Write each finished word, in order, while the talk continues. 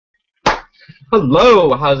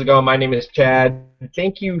Hello, how's it going? My name is Chad.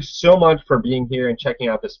 Thank you so much for being here and checking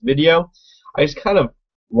out this video. I just kind of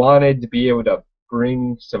wanted to be able to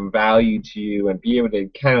bring some value to you and be able to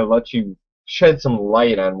kind of let you shed some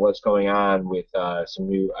light on what's going on with a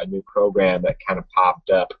new program that kind of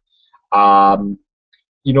popped up. Um,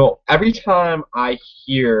 every time I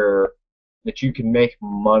hear that you can make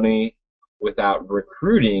money without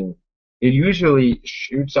recruiting, it usually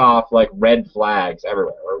shoots off like red flags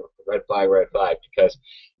everywhere. Or red flag, because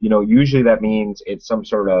usually that means it's some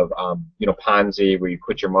sort of Ponzi where you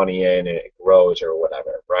put your money in and it grows or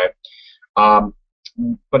whatever, right? Um,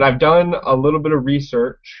 but I've done a little bit of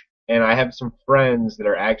research, and I have some friends that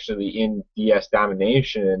are actually in DS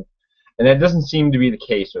Domination, and that doesn't seem to be the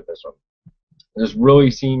case with this one. This really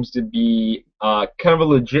seems to be kind of a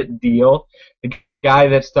legit deal. The guy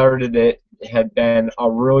that started it had been a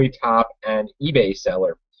really top-end eBay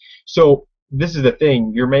seller. So this is the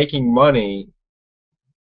thing: you're making money.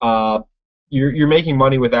 You're making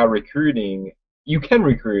money without recruiting. You can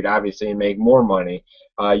recruit, obviously, and make more money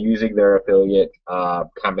using their affiliate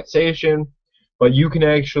compensation, but you can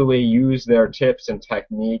actually use their tips and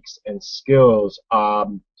techniques and skills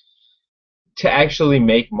to actually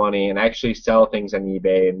make money and actually sell things on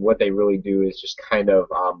eBay. And what they really do is just kind of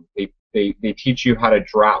they teach you how to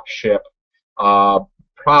drop ship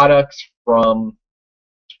products from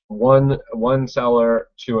one seller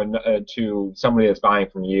to somebody that's buying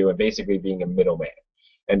from you, and basically being a middleman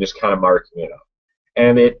and just kind of marking it up.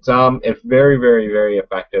 And it's very, very, very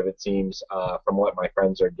effective. It seems from what my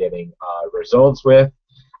friends are getting results with.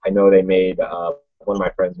 I know they made one of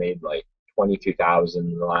my friends made like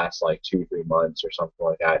 22,000 in the last like 2-3 months or something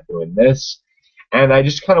like that doing this. And I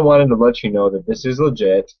just kind of wanted to let you know that this is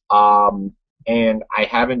legit. And I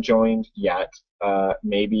haven't joined yet.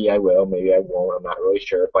 Maybe I will, maybe I won't. I'm not really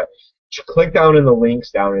sure. But click down in the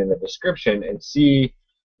links down in the description and see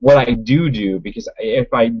what I do, because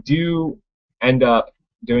if I do end up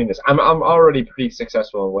doing this, I'm already pretty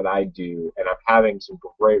successful in what I do, and I'm having some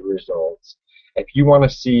great results. If you want to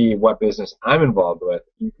see what business I'm involved with,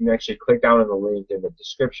 you can actually click down in the link in the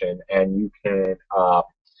description, and you can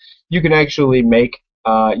actually make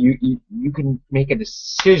you can make a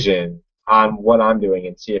decision on what I'm doing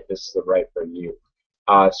and see if this is the right for you.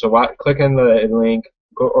 Click on the link,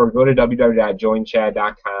 go to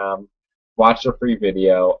www.joinchad.com, watch the free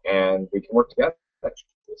video, and we can work together.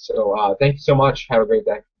 So thank you so much. Have a great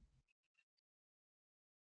day.